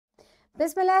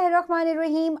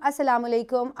Bismillahirrahmanirrahim. Assalamu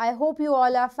alaikum. I hope you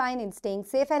all are fine and staying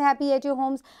safe and happy at your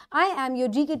homes. I am your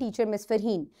GK teacher, Ms.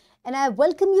 Farheen, and I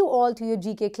welcome you all to your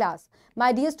GK class.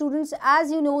 My dear students,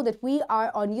 as you know that we are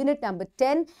on unit number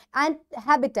 10 and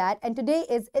habitat, and today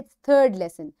is its third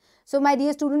lesson. So my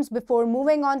dear students, before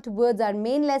moving on towards our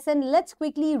main lesson, let's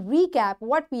quickly recap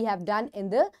what we have done in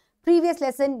the previous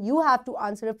lesson. You have to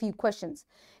answer a few questions.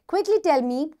 Quickly tell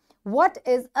me, what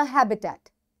is a habitat?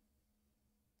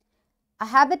 A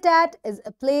habitat is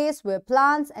a place where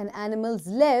plants and animals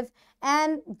live,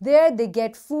 and there they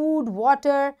get food,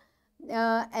 water,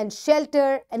 and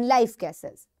shelter and life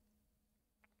gases.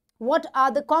 What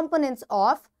are the components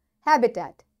of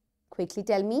habitat? Quickly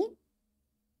tell me.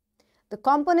 The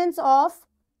components of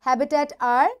habitat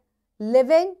are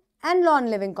living and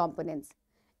non-living components.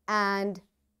 And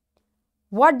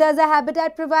what does a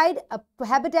habitat provide? A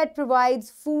habitat provides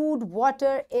food,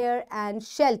 water, air, and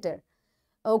shelter.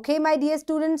 Okay, my dear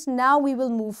students, now we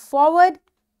will move forward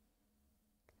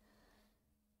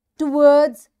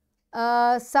towards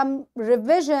some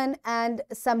revision and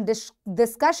some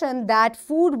discussion that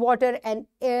food, water,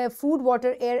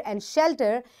 air, and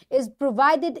shelter is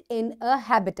provided in a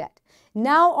habitat.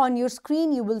 Now on your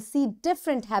screen, you will see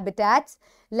different habitats.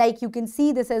 Like you can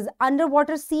see, this is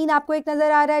underwater scene. आपको एक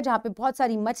नजर आ रहा है जहाँ पे बहुत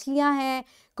सारी मछलियाँ हैं,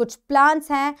 कुछ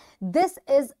plants हैं. This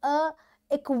is a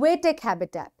aquatic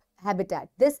habitat.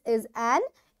 This is an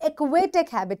aquatic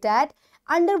habitat.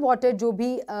 Underwater जो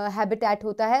भी habitat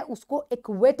होता है उसको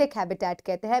aquatic habitat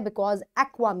कहते हैं because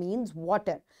aqua means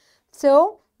water.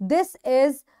 So this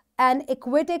is an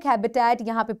aquatic habitat.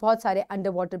 यहाँ पे बहुत सारे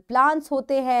underwater plants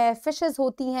होते हैं, fishes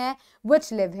होती हैं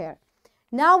which live here.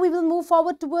 Now we will move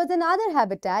forward towards another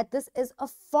habitat. This is a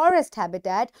forest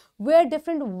habitat where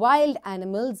different wild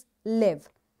animals live.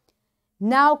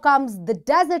 Now comes the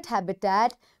desert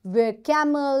habitat where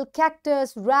camel,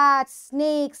 cactus, rats,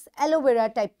 snakes, aloe vera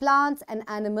type plants and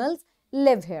animals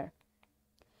live here.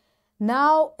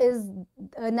 Now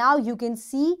you can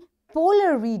see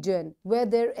polar region where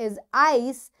there is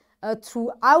ice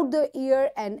throughout the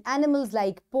year, and animals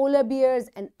like polar bears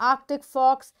and Arctic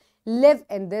fox live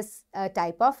in this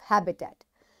type of habitat.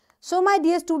 So my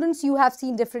dear students, you have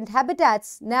seen different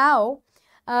habitats. Now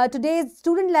today's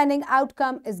student learning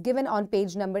outcome is given on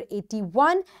page number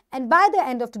 81, and by the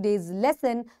end of today's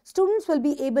lesson, students will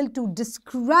be able to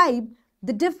describe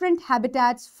the different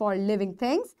habitats for living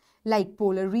things like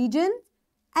polar region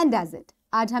and desert.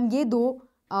 आज हम ये दो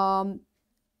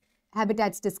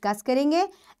habitats discuss करेंगे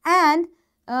and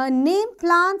name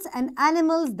plants and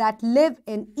animals that live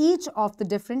in each of the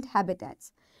different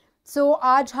habitats. So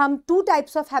आज हम two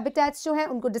types of habitats जो हैं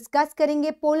उनको discuss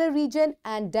करेंगे, polar region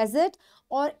and desert.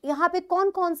 और यहाँ पे कौन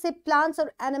कौन से plants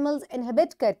और animals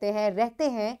inhabit करते हैं, रहते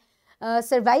हैं,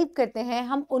 survive करते हैं,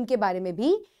 हम उनके बारे में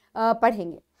भी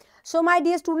पढ़ेंगे. So my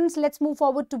dear students, let's move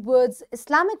forward towards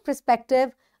Islamic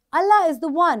perspective. Allah is the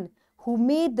one who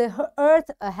made the earth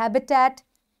a habitat,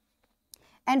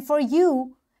 and for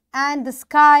you and the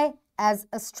sky as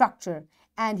a structure,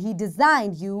 and He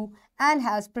designed you and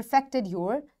has perfected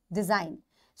your design.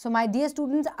 So my dear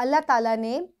students, Allah Taala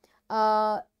ने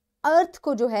अर्थ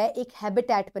को जो है एक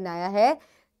habitat बनाया है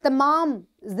तमाम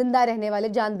जिंदा रहने वाले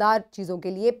जानदार चीज़ों के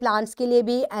लिए, प्लांट्स के लिए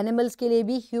भी, एनिमल्स के लिए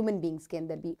भी, ह्यूमन बींग्स के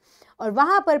अंदर भी. और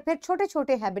वहाँ पर फिर छोटे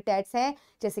छोटे हैबिटेट्स हैं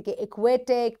जैसे कि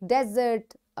aquatic,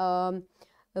 desert,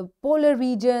 polar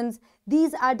regions.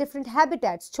 These are different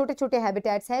habitats. छोटे छोटे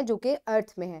हैबिटेट्स हैं जो कि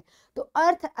अर्थ में हैं. तो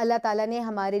अर्थ अल्लाह ताला ने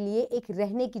हमारे लिए एक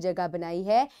रहने की जगह बनाई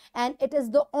है, and it is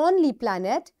the only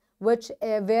planet which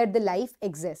where the life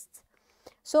exists.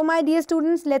 So my dear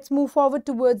students, let's move forward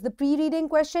towards the pre-reading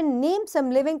question. Name some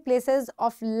living places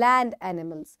of land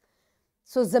animals.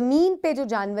 So ज़मीन पे जो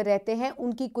जानवर रहते हैं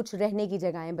उनकी कुछ रहने की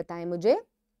जगहें बताएं मुझे.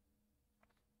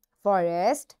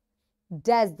 Forest,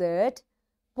 desert,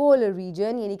 polar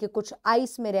region यानी कि कुछ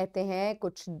ice में रहते हैं,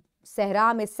 कुछ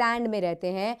सहरा में, sand में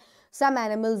रहते हैं. Some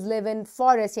animals live in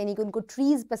forest यानी कि उनको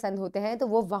trees पसंद होते हैं तो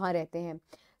वो वहाँ रहते हैं.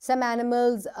 Some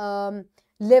animals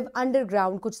live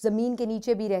underground, कुछ ज़मीन के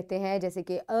नीचे भी रहते हैं जैसे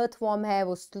कि earthworm है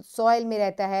वो soil में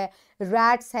रहता है,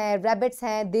 rats हैं, rabbits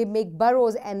हैं, they make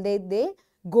burrows and they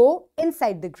go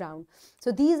inside the ground.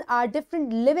 So these are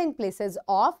different living places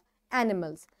of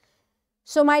animals.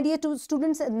 So my dear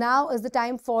students, now is the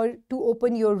time to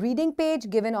open your reading page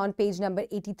given on page number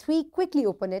 83. Quickly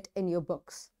open it in your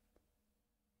books.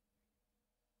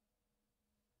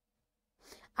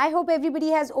 I hope everybody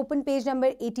has opened page number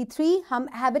 83. हम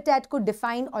habitat को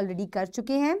define already कर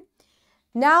चुके हैं.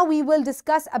 Now we will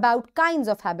discuss about kinds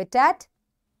of habitat.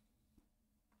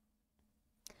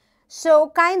 So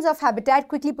kinds of habitat,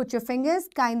 quickly put your fingers.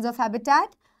 Kinds of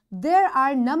habitat. there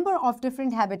are number of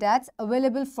different habitats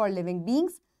available for living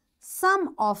beings.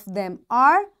 Some of them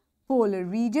are polar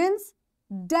regions,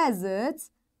 deserts,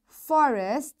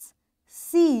 forests,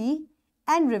 sea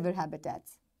and river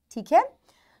habitats. ठीक है?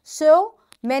 So,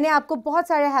 मैंने आपको बहुत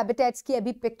सारे habitats की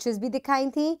अभी pictures भी दिखाई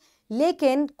थी,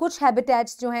 लेकिन कुछ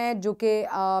habitats जो हैं जो कि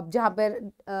जहाँ पर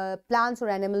plants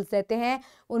और animals रहते हैं,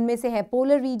 उनमें से है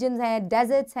polar regions हैं,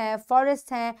 deserts हैं,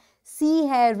 forests हैं, sea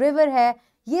है, river है,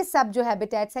 ये सब जो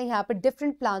habitats हैं यहाँ पर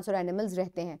different plants और animals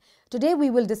रहते हैं. Today we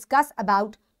will discuss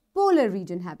about polar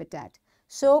region habitat.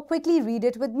 So quickly read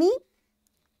it with me.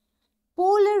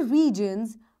 Polar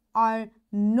regions are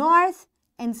north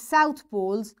and south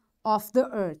poles of the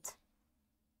earth.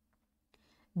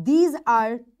 These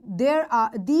are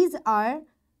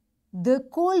the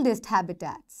coldest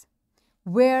habitats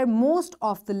where most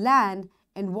of the land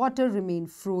and water remain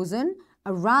frozen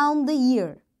around the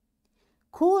year.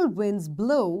 Cold winds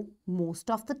blow most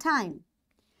of the time.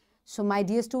 So my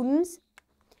dear students,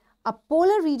 अब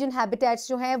polar region habitats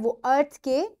जो हैं वो अर्थ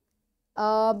के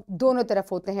दोनों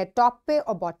तरफ होते हैं, top पे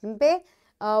और बॉटम पे.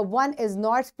 One is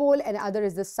north pole and other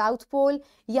is the south pole.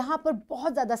 यहाँ पर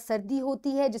बहुत ज़्यादा सर्दी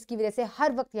होती है जिसकी वजह से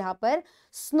हर वक्त यहाँ पर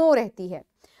स्नो रहती है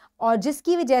और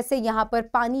जिसकी वजह से यहाँ पर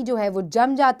पानी जो है वो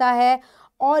जम जाता है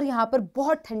और यहाँ पर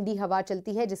बहुत ठंडी हवा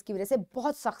चलती है जिसकी वजह से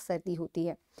बहुत सख्त सर्दी होती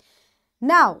है.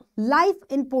 Now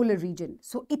life in polar region.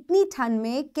 सो इतनी ठंड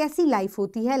में कैसी लाइफ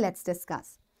होती है, let's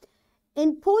discuss.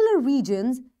 In polar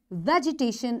regions,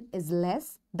 vegetation is less.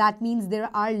 That means there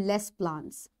are less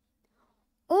plants.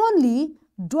 Only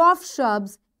dwarf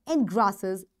shrubs and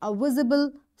grasses are visible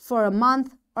for a month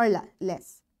or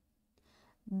less.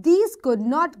 These could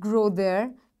not grow there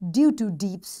due to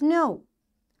deep snow.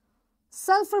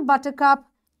 Sulfur buttercup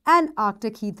and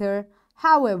Arctic heather,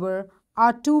 however,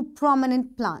 are two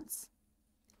prominent plants.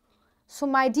 So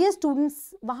my dear students,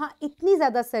 वहाँ इतनी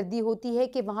ज़्यादा सर्दी होती है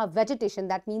कि वहाँ vegetation,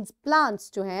 that means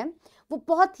plants जो हैं वो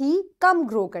बहुत ही कम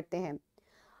grow करते हैं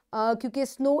क्योंकि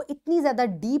snow इतनी ज़्यादा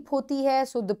deep होती है,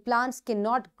 so the plants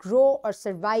cannot grow or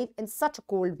survive in such a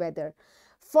cold weather.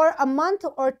 For a month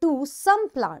or two, some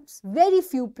plants, very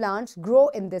few plants grow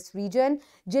in this region,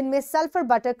 जिनमें sulfur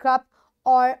buttercup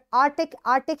और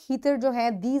Arctic heather जो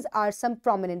हैं, these are some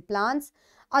prominent plants.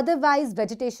 Otherwise,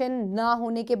 vegetation ना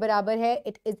होने के बराबर है.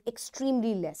 It is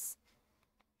extremely less.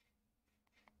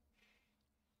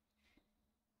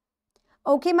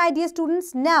 Okay, my dear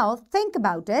students, now think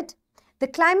about it. The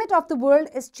climate of the world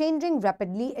is changing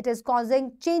rapidly. It is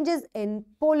causing changes in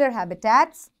polar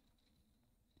habitats.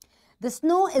 The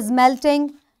snow is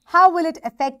melting. How will it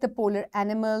affect the polar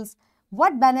animals?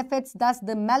 What benefits does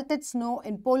the melted snow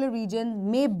in polar region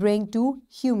may bring to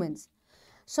humans?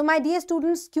 So my dear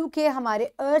students, क्योंकि हमारे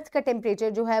अर्थ का temperature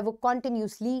जो है वो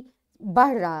continuously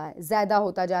बढ़ रहा है, ज़्यादा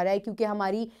होता जा रहा है क्योंकि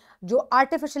हमारी जो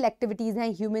आर्टिफिशियल एक्टिविटीज़ हैं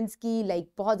ह्यूमंस की, लाइक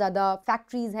बहुत ज़्यादा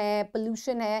फैक्ट्रीज़ हैं,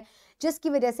 पोल्यूशन है, जिसकी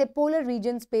वजह से पोलर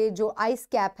रीजन्स पे जो आइस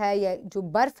कैप है या जो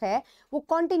बर्फ़ है वो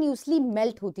कॉन्टिन्यूसली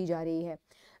मेल्ट होती जा रही है.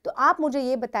 तो आप मुझे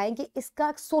ये बताएं कि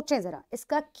इसका सोचें ज़रा,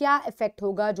 इसका क्या इफ़ेक्ट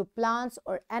होगा जो प्लांट्स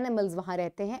और एनिमल्स वहाँ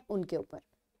रहते हैं उनके ऊपर,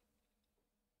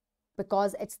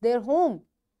 because it's their home.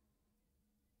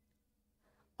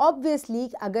 Obviously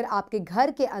अगर आपके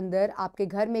घर के अंदर, आपके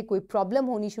घर में कोई प्रॉब्लम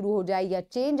होनी शुरू हो जाए या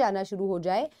चेंज आना शुरू हो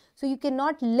जाए, so you can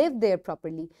not live there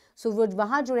properly. सो वो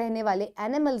वहाँ जो रहने वाले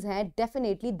एनिमल्स हैं,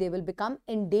 definitely they will become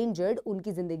endangered,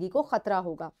 उनकी ज़िंदगी को ख़तरा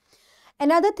होगा.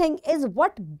 Another thing is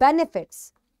what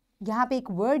benefits. यहाँ पे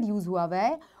एक वर्ड यूज हुआ हुआ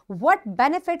है, what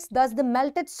benefits does the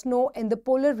melted snow in the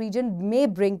polar region may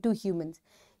bring to humans.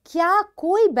 क्या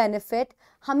कोई बेनिफिट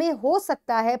हमें हो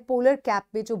सकता है पोलर कैप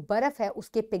पे जो बर्फ है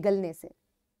उसके पिघलने से?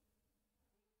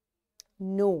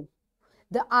 No.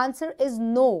 The answer is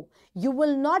no. You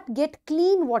will not get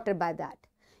clean water by that.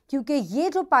 क्योंकि ये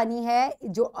जो पानी है,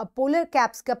 जो पोलर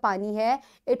कैप्स का पानी है,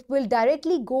 it will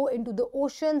directly go into the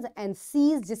oceans and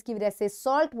seas, जिसकी वजह से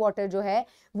salt water जो है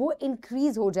वो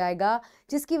increase हो जाएगा,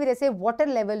 जिसकी वजह से water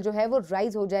level जो है वो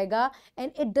rise हो जाएगा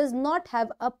and it does not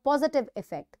have a positive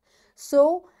effect.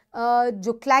 So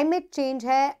जो climate change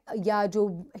है या जो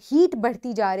heat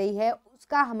बढ़ती जा रही है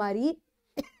उसका हमारी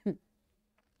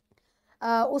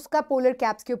उसका पोलर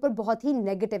कैप्स के ऊपर बहुत ही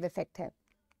नेगेटिव इफेक्ट है.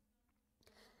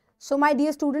 So my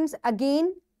dear students,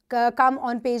 again come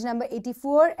on page number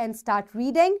 84 and start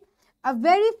reading. A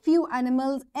very few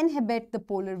animals inhabit the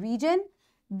polar region.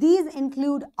 These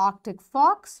include Arctic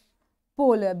fox,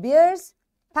 polar bears,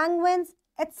 penguins,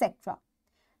 etc.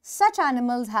 Such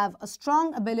animals have a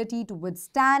strong ability to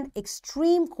withstand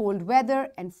extreme cold weather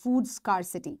and food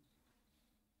scarcity.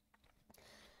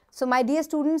 So my dear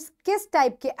students, किस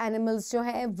type के animals जो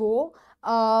हैं वो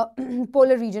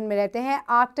polar region में रहते हैं.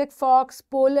 Arctic fox,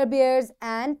 polar bears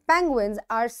and penguins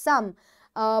are some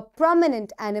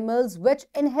prominent animals which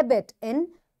inhabit in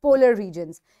polar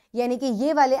regions. यानी कि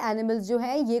ये वाले एनिमल्स जो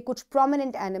हैं ये कुछ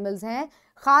प्रोमिनेंट एनिमल्स हैं,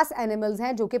 खास एनिमल्स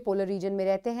हैं जो कि पोलर रीजन में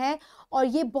रहते हैं और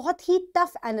ये बहुत ही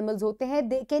टफ एनिमल्स होते हैं.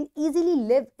 They can easily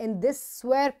live in this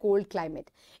swear cold climate.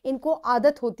 इनको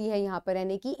आदत होती है यहाँ पर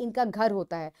रहने की, इनका घर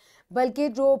होता है. बल्कि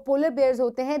जो पोलर बेयर्स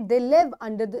होते हैं दे लिव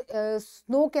अंडर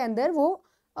स्नो के अंदर, वो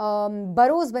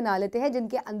बरोज बना लेते हैं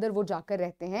जिनके अंदर वो जाकर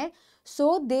रहते हैं.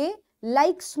 सो दे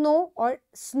like snow or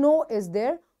snow is their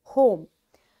home.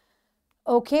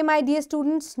 Okay, my dear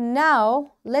students,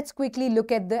 now let's quickly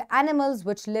look at the animals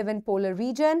which live in polar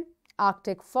region.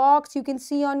 Arctic fox, you can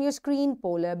see on your screen,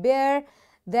 polar bear,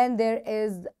 then there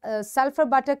is sulfur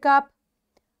buttercup,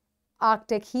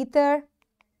 Arctic heather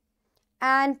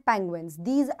and penguins.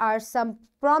 These are some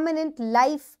prominent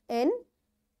life in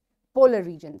polar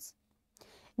regions.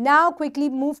 Now quickly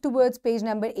move towards page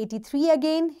number 83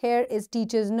 again. Here is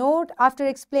teacher's note. After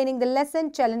explaining the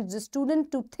lesson, challenge the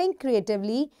student to think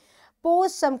creatively.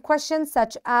 Pose some questions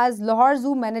such as Lahore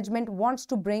Zoo management wants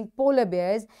to bring polar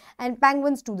bears and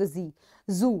penguins to the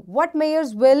zoo. What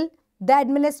measures will the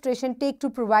administration take to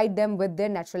provide them with their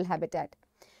natural habitat?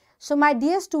 So my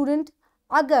dear student,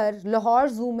 अगर Lahore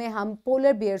zoo में हम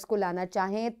polar bears को लाना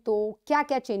चाहें तो क्या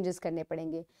क्या changes करने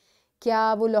पड़ेंगे?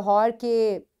 क्या वो लाहौर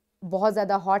के बहुत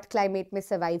ज़्यादा हॉट क्लाइमेट में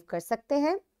सर्वाइव कर सकते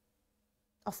हैं?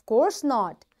 Of course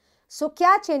not. सो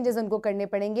क्या चेंजेस उनको करने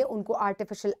पड़ेंगे? उनको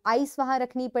आर्टिफिशियल आइस वहाँ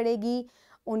रखनी पड़ेगी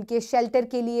उनके शेल्टर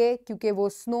के लिए, क्योंकि वो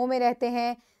स्नो में रहते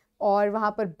हैं और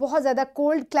वहाँ पर बहुत ज़्यादा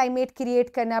कोल्ड क्लाइमेट क्रिएट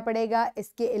करना पड़ेगा.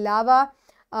 इसके अलावा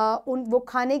वो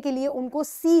खाने के लिए उनको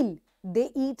सील,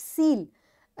 दे ईट सील,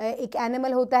 एक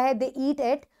एनिमल होता है, दे ईट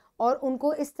इट, और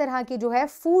उनको इस तरह के जो है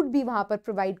फूड भी वहाँ पर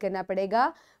प्रोवाइड करना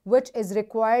पड़ेगा which is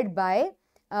required by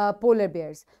polar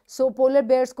bears. So polar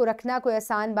bears को रखना कोई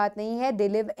आसान बात नहीं है. They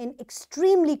live in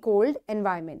extremely cold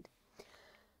environment.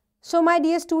 So my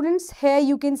dear students, here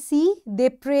you can see they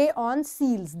prey on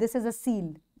seals. This is a seal.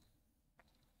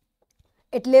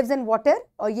 It lives in water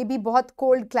और ये भी बहुत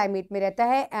cold climate में रहता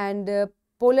है and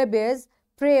polar bears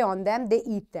prey on them. They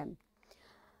eat them.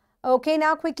 Okay,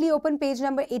 now quickly open page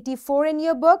number 84 in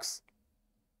your books.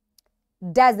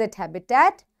 Desert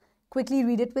habitat. Quickly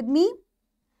read it with me.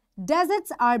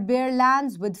 Deserts are bare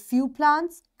lands with few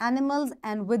plants, animals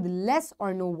and with less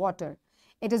or no water.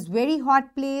 It is very hot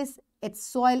place. Its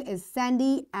soil is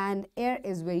sandy and air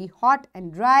is very hot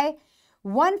and dry.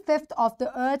 1/5 of the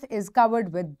earth is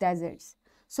covered with deserts.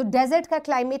 So desert का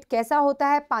climate कैसा होता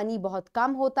है? पानी बहुत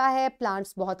कम होता है,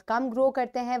 plants बहुत कम grow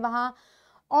करते हैं वहाँ,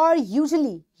 और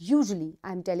usually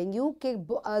I am telling you कि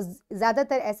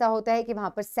ज़्यादातर ऐसा होता है कि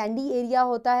वहाँ पर sandy area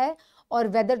होता है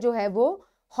और weather जो है वो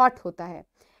hot होता है.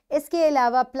 इसके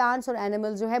अलावा प्लांट्स और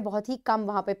एनिमल्स जो है बहुत ही कम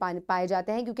वहाँ पे पाए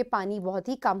जाते हैं क्योंकि पानी बहुत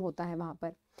ही कम होता है वहाँ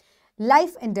पर.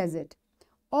 Life in desert.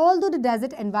 Although the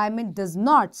desert environment does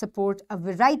not support a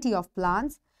variety of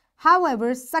plants,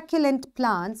 however, succulent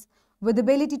plants with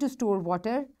ability to store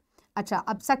water. अच्छा,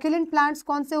 अब succulent plants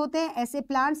कौन से होते हैं? ऐसे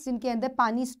plants जिनके अंदर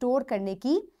पानी स्टोर करने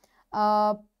की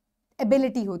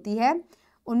ability होती है.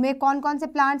 उनमें कौन कौन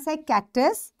से plants हैं?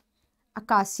 Cactus,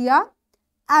 acacia,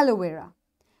 aloe vera.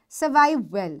 Survive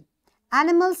well.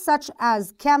 Animals such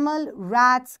as camel,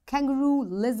 rats, kangaroo,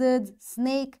 lizards,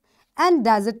 snake and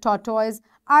desert tortoise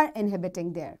are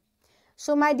inhabiting there.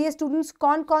 So my dear students,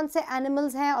 कौन कौन से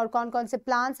animals हैं और कौन कौन से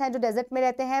plants हैं जो desert में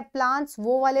रहते हैं? Plants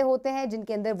वो वाले होते हैं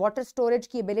जिनके अंदर water storage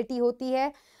की ability होती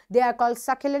है. They are called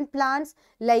succulent plants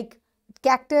like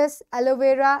cactus, aloe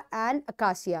vera and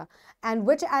acacia. And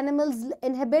which animals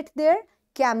inhabit there?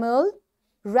 Camel,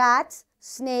 rats,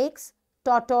 snakes,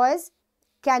 tortoise,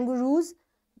 kangaroos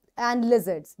and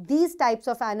lizards. These types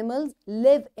of animals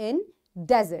live in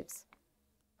deserts.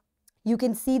 You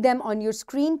can see them on your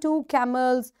screen too.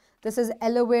 Camels, this is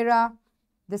aloe vera,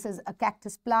 this is a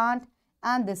cactus plant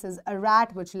and this is a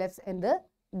rat which lives in the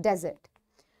desert.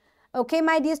 Okay,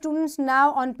 my dear students,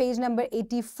 now on page number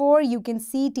 84, you can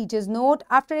see teacher's note.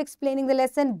 After explaining the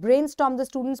lesson, brainstorm the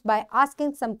students by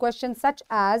asking some questions such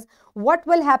as, what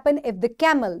will happen if the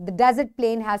camel, the desert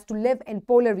plain, has to live in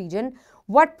polar region?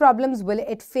 What problems will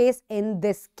it face in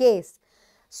this case?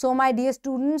 So, my dear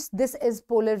students, this is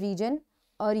polar region.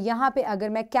 और यहाँ पे अगर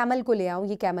मैं camel को ले आऊँ,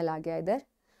 ये camel आ गया इधर,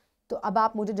 तो अब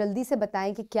आप मुझे जल्दी से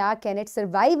बताएं कि क्या can it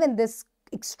survive in this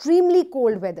extremely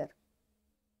cold weather?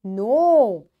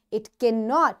 No, it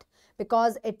cannot,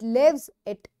 because it lives,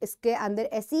 इसके अंदर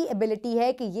ऐसी ability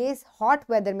है कि ये hot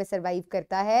weather में survive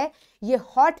करता है, ये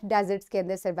hot deserts के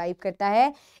अंदर survive करता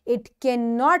है. It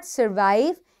cannot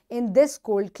survive in this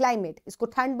cold climate. इसको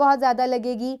ठंड बहुत ज़्यादा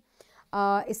लगेगी.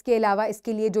 इसके अलावा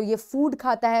इसके लिए जो ये फूड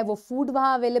खाता है वो फूड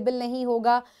वहाँ अवेलेबल नहीं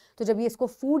होगा, तो जब ये इसको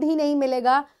फूड ही नहीं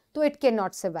मिलेगा तो it can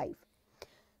not survive.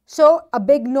 So a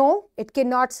big no, it can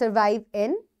not survive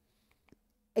in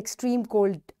extreme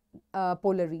cold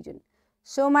polar region.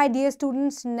 So my dear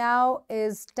students, now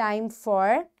is time for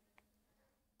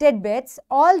tidbits.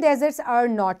 All deserts are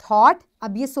not hot.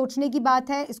 अब ये सोचने की बात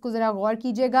है, इसको जरा गौर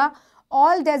कीजिएगा.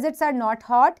 All deserts are not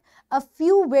hot. A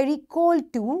few very cold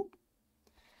too.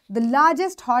 The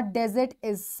largest hot desert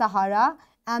is Sahara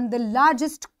and the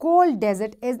largest cold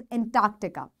desert is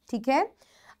Antarctica. ठीक है.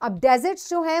 अब डेजर्ट्स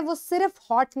जो हैं वो सिर्फ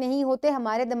हॉट नहीं होते.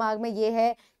 हमारे दिमाग में ये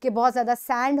है कि बहुत ज़्यादा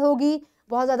सैंड होगी,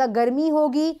 बहुत ज़्यादा गर्मी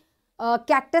होगी,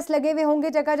 कैक्टस लगे हुए होंगे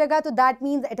जगह जगह, तो that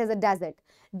means it is a desert.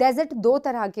 Desert दो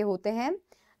तरह के होते हैं.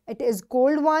 It is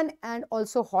cold one and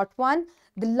also hot one.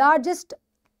 The largest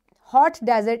hot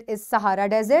desert is Sahara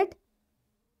desert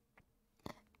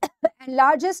and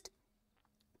largest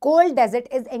cold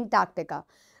desert is Antarctica.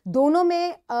 दोनों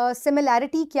में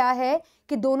सिमिलैरिटी क्या है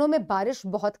कि दोनों में बारिश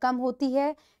बहुत कम होती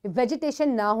है, वेजिटेशन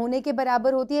ना होने के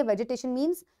बराबर होती है. वेजिटेशन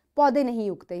मीन्स पौधे नहीं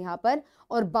उगते यहाँ पर,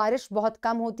 और बारिश बहुत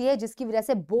कम होती है, जिसकी वजह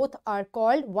से both are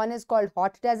called, one is called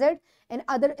hot desert and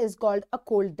other is called a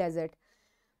cold desert.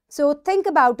 So think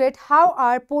about it, how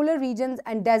are polar regions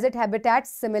and desert habitats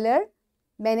similar?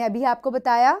 मैंने अभी आपको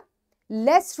बताया,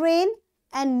 less rain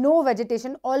and no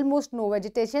vegetation, almost no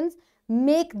vegetation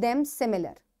make them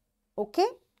similar. Okay.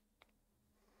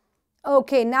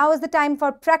 Okay, now is the time for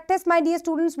practice, my dear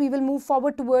students. We will move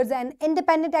forward towards an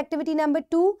independent activity number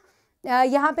 2.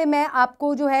 यहाँ पे मैं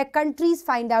आपको जो है countries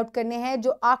find out करने हैं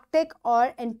जो Arctic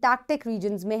और एंटार्क्टिक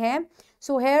regions में हैं.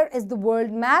 So here is the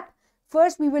world map.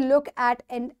 First we will look at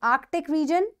an Arctic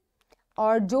region,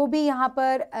 और जो भी यहाँ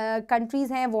पर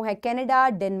countries हैं वो है Canada,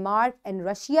 Denmark and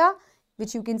Russia,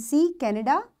 which you can see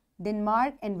Canada,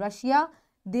 Denmark and Russia,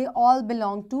 they all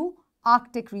belong to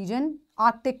Arctic region.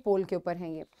 Arctic pole के ऊपर हैं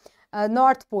ये,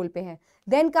 नॉर्थ पोल पे हैं.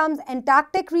 Then comes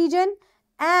Antarctic reason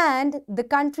and the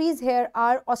countries hair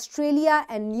are Australia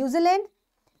and New Zealand,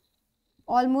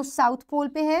 almost south pole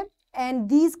पे हैं. And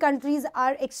these countries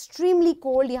are extremely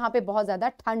cold, यहाँ पे बहुत ज़्यादा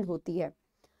ठंड होती है.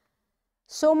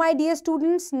 सो my dear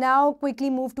students, now quickly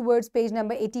move towards page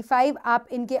number 85. आप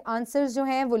इनके आंसर्स जो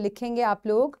हैं वो लिखेंगे आप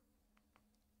लोग.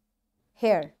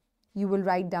 Hair you will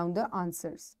write down the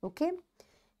answers. Okay.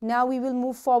 Now we will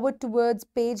move forward towards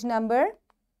page number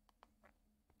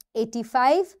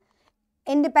 85.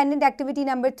 Independent activity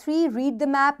number 3. Read the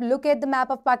map. Look at the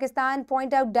map of Pakistan.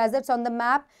 Point out deserts on the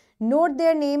map. Note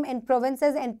their name and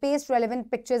provinces and paste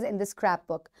relevant pictures in the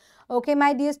scrapbook. Okay,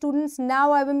 my dear students. Now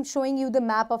I am showing you the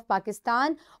map of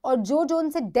Pakistan. और जो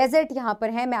उनसे desert यहाँ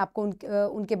पर है मैं आपको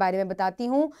उनके बारे में बताती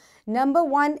हूँ. Number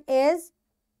 1 is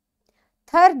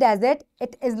Thar Desert.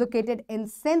 It is located in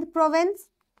Sindh province.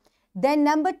 Then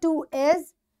number 2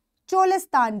 is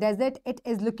Cholistan Desert. It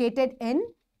is located in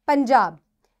Punjab.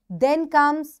 Then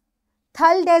comes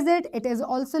Thal Desert. It is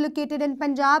also located in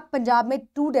Punjab. Punjab में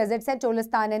 2 deserts हैं,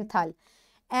 Cholistan and Thal.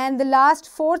 And the last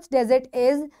 4th desert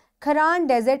is Kharan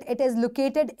Desert. It is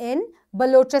located in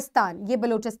Balochistan. ये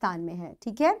बलोचिस्तान में है,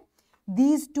 ठीक है.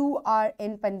 These 2 are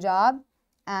in Punjab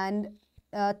and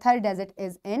Thar Desert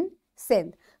is in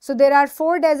Sindh. So there are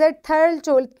 4 deserts: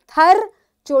 Thar,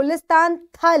 Cholistan,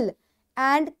 Thal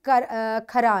and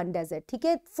Kharan Desert. ठीक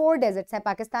है, 4 deserts हैं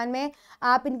पाकिस्तान में.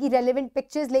 आप इनकी relevant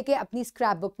pictures लेके अपनी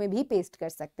scrapbook में भी paste कर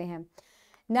सकते हैं.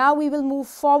 Now we will move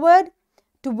forward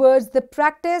towards the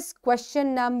practice.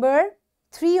 Question number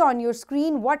 3 on your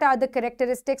screen. What are the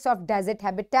characteristics of desert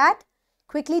habitat?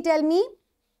 Quickly tell me.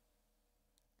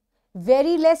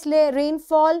 Very less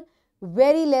rainfall,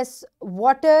 very less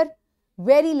water,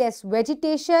 very less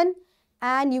vegetation,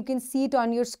 and you can see it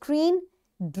on your screen.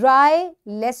 Dry,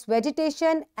 less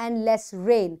vegetation and less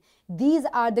rain. These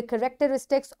are the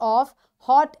characteristics of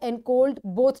hot and cold,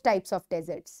 both types of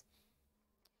deserts.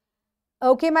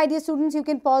 Okay, my dear students, you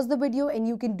can pause the video and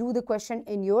you can do the question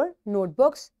in your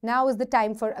notebooks. Now is the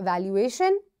time for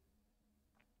evaluation.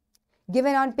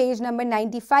 Given on page number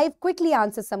 95, quickly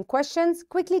answer some questions.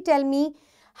 Quickly tell me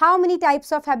how many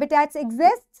types of habitats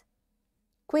exist.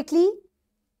 Quickly.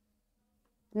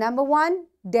 Number 1,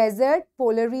 desert,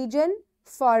 polar region,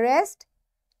 forest,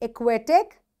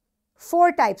 aquatic.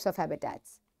 4 types of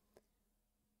habitats.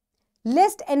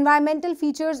 List environmental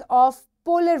features of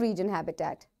polar region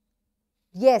habitat.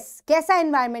 Yes, कैसा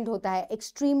environment होता है?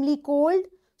 Extremely cold,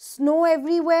 snow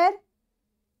everywhere,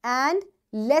 and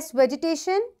less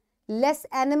vegetation, less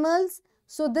animals.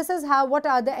 So this is how, what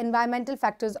are the environmental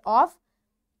factors of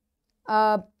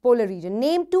polar region.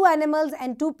 Name 2 animals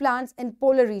and 2 plants in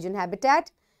polar region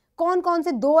habitat. कौन कौन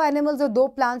से 2 animals और 2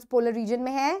 plants polar region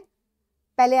में हैं?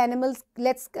 पहले animals,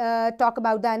 let's talk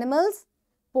about the animals.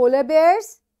 Polar bears,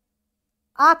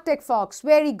 Arctic fox,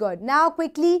 very good. Now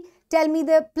quickly tell me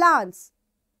the plants.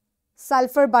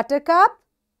 Sulfur buttercup,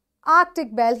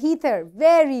 Arctic bell heather,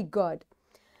 very good.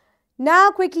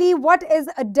 Now quickly, what is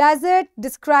a desert?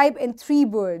 Describe in 3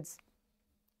 words.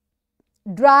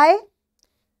 Dry,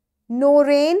 no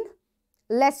rain,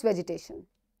 less vegetation.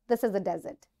 This is the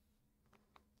desert.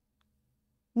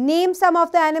 Name some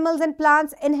of the animals and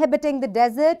plants inhabiting the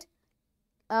desert.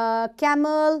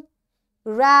 Camel,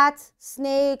 rats,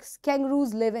 snakes,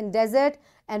 kangaroos live in desert,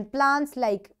 and plants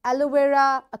like aloe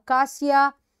vera,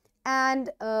 acacia and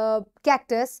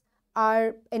cactus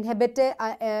are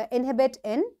inhabit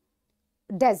in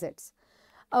deserts.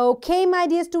 Okay, my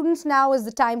dear students, now is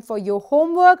the time for your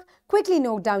homework. Quickly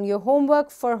note down your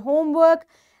homework. For homework,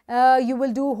 you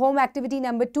will do home activity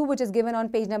number 2, which is given on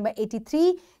page number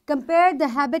 83. Compare the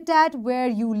habitat where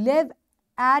you live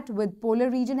at with polar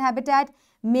region habitat.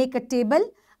 Make a table.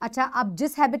 अच्छा, अब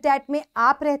जिस habitat में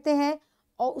आप रहते हैं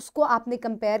और उसको आपने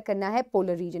compare करना है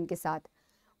polar region के साथ.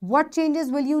 What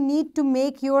changes will you need to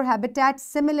make your habitat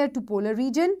similar to polar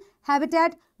region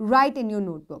habitat? Write in your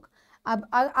notebook. अब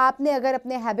आपने अगर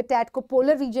अपने हैबिटेट को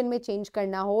पोलर रीजन में चेंज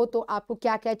करना हो तो आपको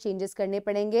क्या क्या चेंजेस करने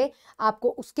पड़ेंगे, आपको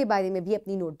उसके बारे में भी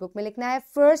अपनी नोटबुक में लिखना है.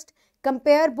 First,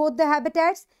 compare both the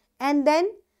habitats and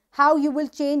then how you will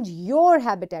change your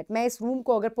habitat. मैं इस रूम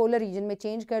को अगर पोलर रीजन में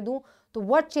चेंज कर दूं तो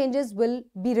what changes will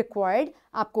be required,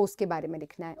 आपको उसके बारे में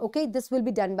लिखना है. Okay, this will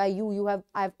be done by you. I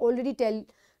have already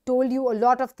told you a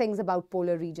lot of things about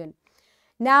polar region.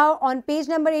 Now on page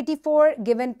number 84,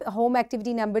 given home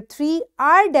activity number 3,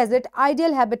 are desert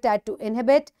ideal habitat to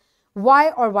inhabit? Why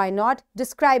or why not?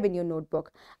 Describe in your notebook.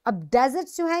 अब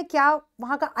deserts जो हैं, क्या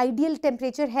वहाँ का ideal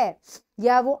temperature है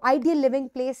या वो ideal living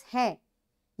place है?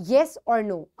 Yes or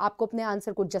no? आपको अपने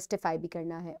आंसर को justify भी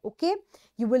करना है. Okay?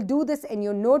 You will do this in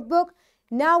your notebook.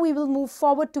 Now we will move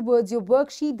forward towards your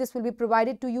worksheet. This will be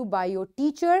provided to you by your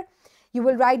teacher. You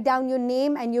will write down your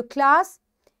name and your class.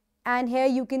 And here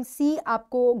you can see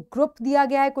आपको group दिया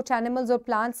गया है, कुछ animals और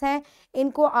plants हैं.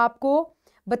 इनको आपको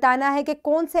बताना है कि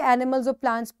कौन से एनिमल्स और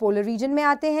प्लांट्स पोलर रीजन में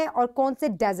आते हैं और कौन से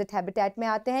डेजर्ट हैबिटेट में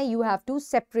आते हैं. You have to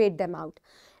separate them out.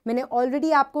 मैंने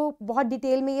ऑलरेडी आपको बहुत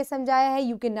डिटेल में ये समझाया है.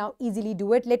 You can now easily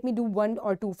do it. Let me do 1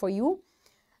 or 2 for you.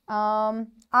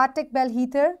 Arctic bell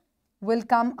Heather will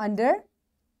come under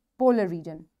polar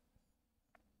region.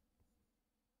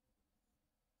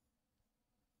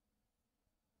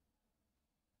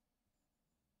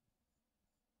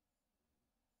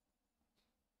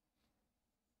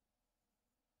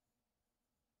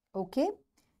 Okay,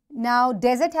 now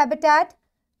desert habitat,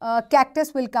 cactus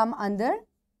will come under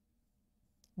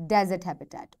desert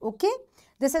habitat. Okay,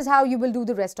 this is how you will do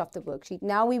the rest of the worksheet.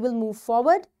 Now we will move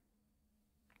forward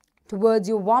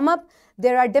towards your warm-up.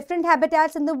 There are different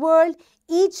habitats in the world,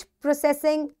 each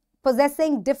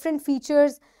possessing different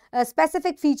features,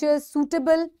 specific features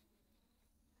suitable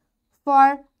for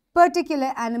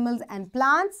particular animals and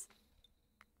plants.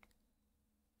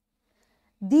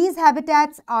 These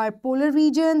habitats are polar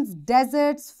regions,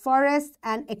 deserts, forests,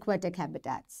 and aquatic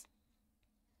habitats.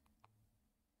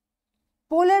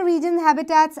 Polar region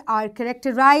habitats are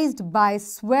characterized by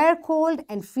severe cold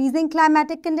and freezing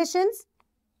climatic conditions.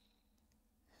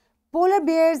 Polar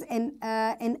bears in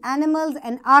animals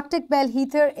and Arctic bell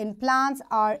heather in plants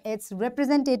are its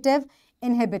representative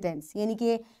inhabitants. यानी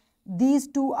कि these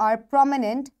two are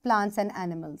prominent plants and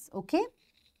animals. Okay.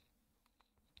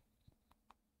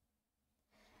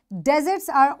 Deserts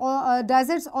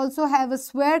also have a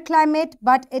severe climate,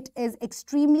 but it is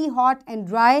extremely hot and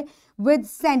dry with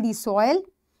sandy soil.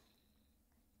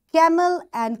 Camel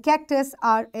and cactus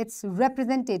are its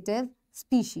representative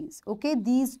species. Okay,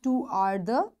 these two are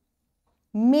the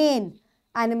main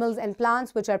animals and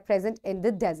plants which are present in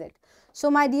the desert.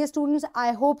 So my dear students,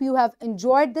 I hope you have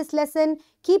enjoyed this lesson.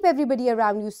 Keep everybody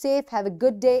around you safe. Have a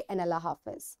good day and Allah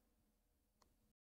Hafiz.